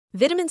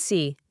Vitamin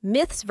C,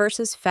 myths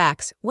versus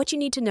facts, what you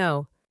need to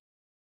know.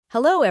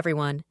 Hello,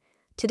 everyone.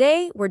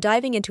 Today, we're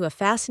diving into a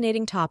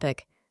fascinating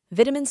topic,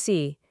 vitamin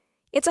C.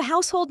 It's a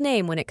household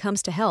name when it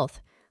comes to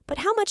health, but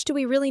how much do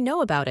we really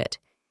know about it?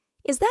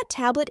 Is that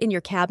tablet in your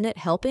cabinet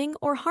helping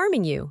or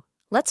harming you?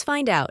 Let's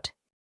find out.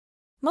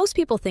 Most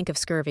people think of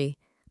scurvy,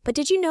 but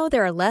did you know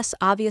there are less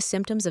obvious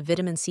symptoms of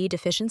vitamin C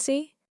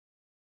deficiency?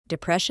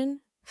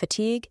 Depression,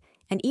 fatigue,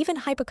 and even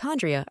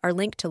hypochondria are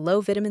linked to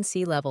low vitamin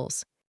C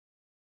levels.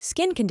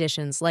 Skin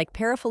conditions like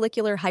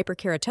perifollicular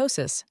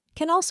hyperkeratosis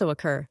can also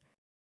occur.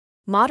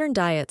 Modern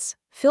diets,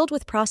 filled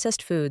with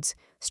processed foods,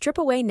 strip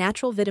away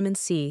natural vitamin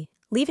C,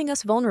 leaving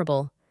us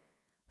vulnerable.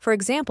 For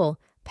example,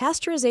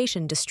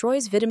 pasteurization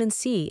destroys vitamin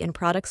C in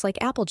products like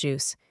apple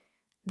juice.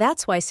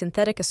 That's why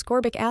synthetic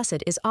ascorbic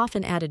acid is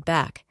often added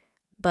back.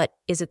 But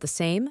is it the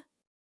same?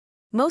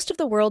 Most of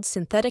the world's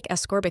synthetic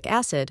ascorbic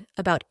acid,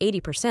 about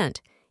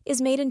 80%,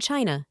 is made in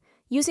China,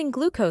 using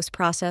glucose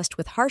processed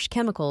with harsh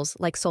chemicals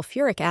like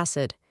sulfuric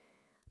acid.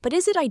 But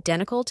is it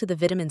identical to the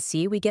vitamin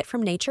C we get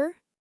from nature?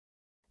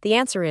 The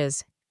answer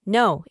is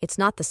no, it's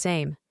not the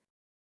same.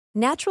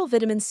 Natural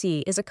vitamin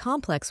C is a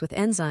complex with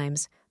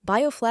enzymes,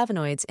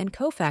 bioflavonoids, and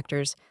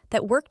cofactors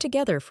that work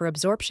together for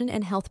absorption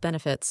and health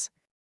benefits.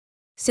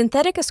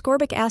 Synthetic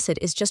ascorbic acid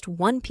is just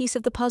one piece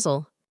of the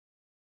puzzle.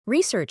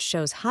 Research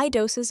shows high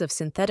doses of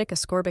synthetic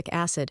ascorbic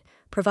acid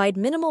provide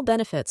minimal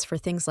benefits for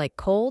things like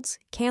colds,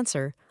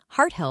 cancer,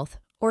 heart health,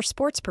 or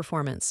sports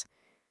performance.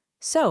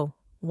 So,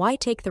 why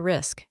take the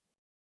risk?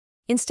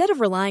 Instead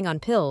of relying on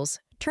pills,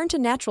 turn to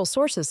natural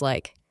sources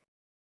like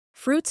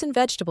fruits and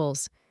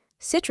vegetables.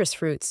 Citrus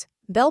fruits,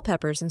 bell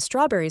peppers, and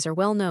strawberries are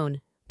well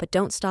known, but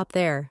don't stop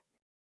there.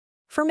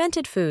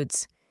 Fermented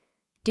foods.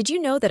 Did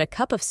you know that a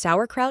cup of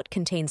sauerkraut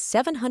contains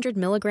 700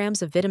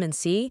 milligrams of vitamin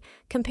C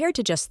compared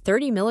to just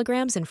 30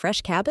 milligrams in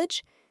fresh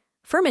cabbage?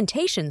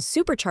 Fermentation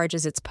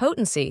supercharges its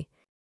potency.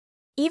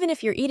 Even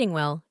if you're eating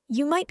well,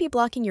 you might be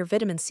blocking your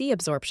vitamin C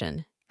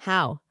absorption.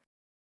 How?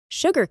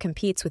 Sugar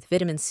competes with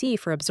vitamin C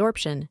for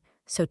absorption,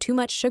 so too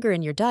much sugar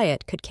in your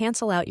diet could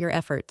cancel out your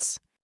efforts.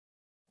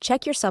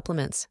 Check your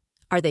supplements.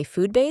 Are they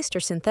food-based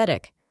or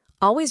synthetic?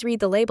 Always read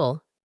the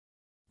label.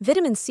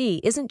 Vitamin C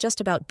isn't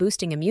just about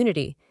boosting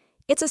immunity.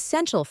 It's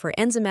essential for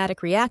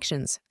enzymatic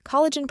reactions,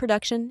 collagen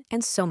production,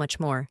 and so much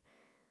more.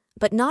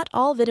 But not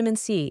all vitamin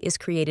C is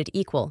created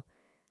equal.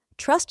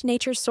 Trust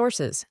nature's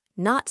sources,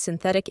 not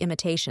synthetic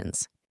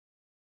imitations.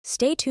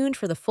 Stay tuned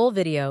for the full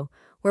video,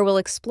 where we'll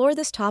explore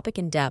this topic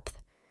in depth.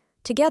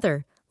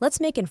 Together, let's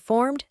make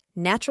informed,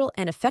 natural,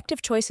 and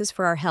effective choices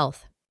for our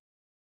health.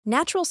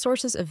 Natural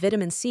sources of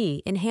vitamin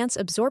C enhance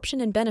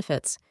absorption and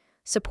benefits,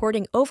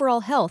 supporting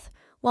overall health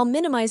while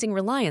minimizing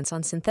reliance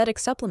on synthetic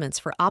supplements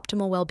for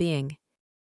optimal well-being.